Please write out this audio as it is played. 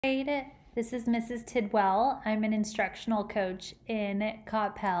Grade. This is Mrs. Tidwell. I'm an instructional coach in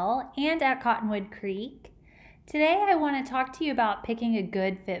Coppell and at Cottonwood Creek. Today I want to talk to you about picking a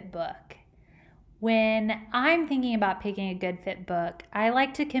good fit book. When I'm thinking about picking a good fit book, I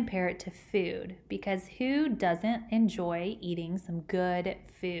like to compare it to food because who doesn't enjoy eating some good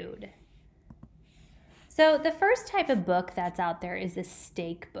food? So the first type of book that's out there is a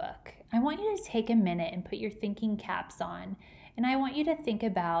steak book. I want you to take a minute and put your thinking caps on, and I want you to think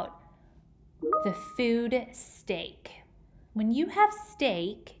about the food steak. When you have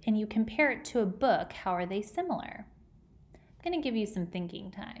steak and you compare it to a book, how are they similar? I'm going to give you some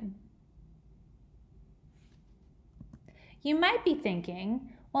thinking time. You might be thinking,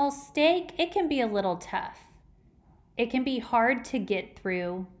 well, steak, it can be a little tough. It can be hard to get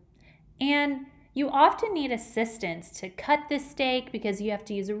through, and you often need assistance to cut the steak because you have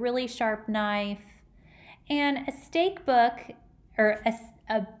to use a really sharp knife. And a steak book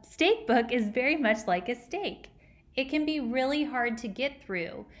is very much like a steak. It can be really hard to get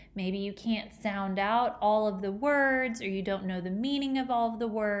through. Maybe you can't sound out all of the words, or you don't know the meaning of all of the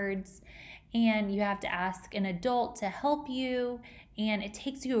words, and you have to ask an adult to help you, and it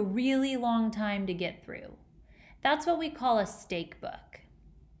takes you a really long time to get through. That's what we call a steak book.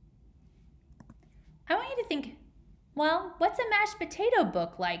 I want you to think, well, what's a mashed potato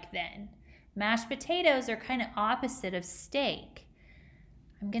book like then? Mashed potatoes are kind of opposite of steak.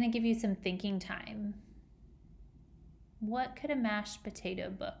 I'm going to give you some thinking time. What could a mashed potato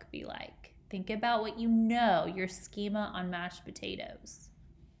book be like? Think about what you know, your schema on mashed potatoes.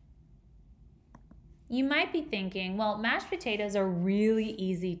 You might be thinking, well, mashed potatoes are really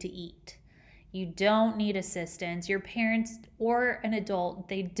easy to eat. You don't need assistance. Your parents or an adult,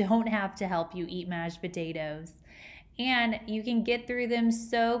 they don't have to help you eat mashed potatoes. And you can get through them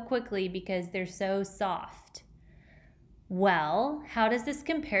so quickly because they're so soft. Well, how does this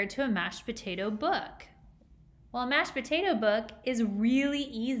compare to a mashed potato book? Well, a mashed potato book is really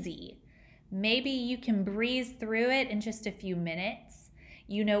easy. Maybe you can breeze through it in just a few minutes.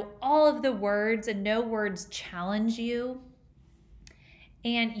 You know all of the words and no words challenge you.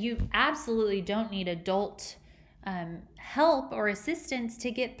 And you absolutely don't need adult help or assistance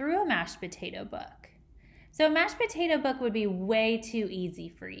to get through a mashed potato book. So a mashed potato book would be way too easy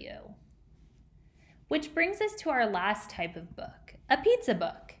for you. Which brings us to our last type of book, a pizza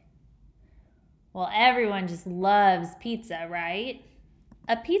book. Well, everyone just loves pizza, right?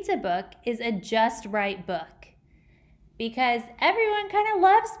 A pizza book is a just right book because everyone kind of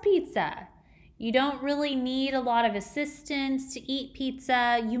loves pizza. You don't really need a lot of assistance to eat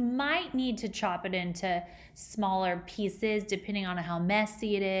pizza. You might need to chop it into smaller pieces depending on how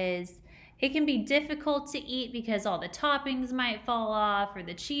messy it is. It can be difficult to eat because all the toppings might fall off or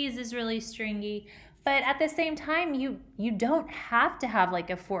the cheese is really stringy. But at the same time, you don't have to have like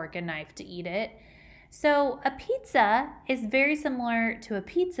a fork and knife to eat it. So a pizza is very similar to a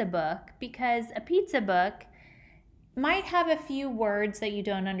pizza book because a pizza book might have a few words that you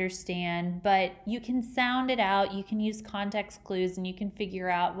don't understand, but you can sound it out, you can use context clues, and you can figure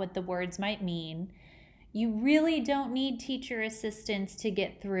out what the words might mean. You really don't need teacher assistance to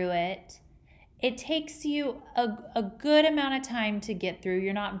get through it. It takes you a good amount of time to get through.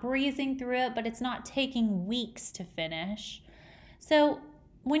 You're not breezing through it, but it's not taking weeks to finish. So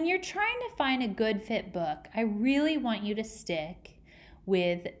when you're trying to find a good fit book, I really want you to stick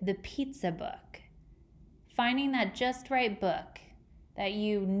with the pizza book. Finding that just right book, that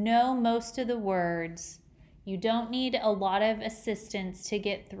you know most of the words, you don't need a lot of assistance to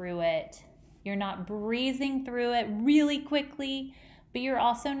get through it. You're not breezing through it really quickly, but you're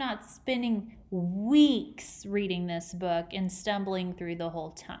also not spending weeks reading this book and stumbling through the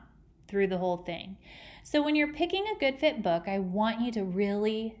whole thing. So when you're picking a good fit book, I want you to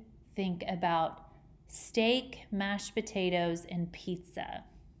really think about steak, mashed potatoes, and pizza.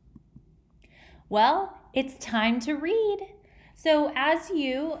 Well, it's time to read. So as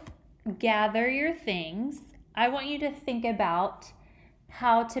you gather your things, I want you to think about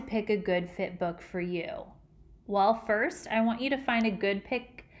how to pick a good fit book for you. Well, first, I want you to find a good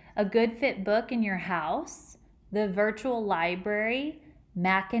fit book in your house, the virtual library,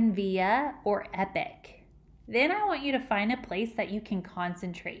 Mackinvia, or Epic. Then I want you to find a place that you can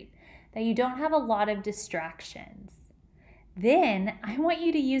concentrate, that you don't have a lot of distractions. Then I want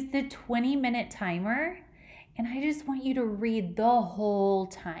you to use the 20-minute timer, and I just want you to read the whole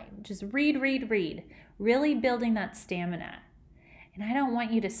time. Just read, really building that stamina. And I don't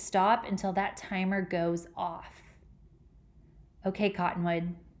want you to stop until that timer goes off. Okay,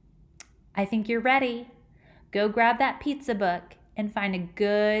 Cottonwood, I think you're ready. Go grab that pizza book and find a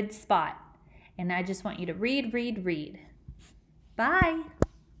good spot. And I just want you to read. Bye.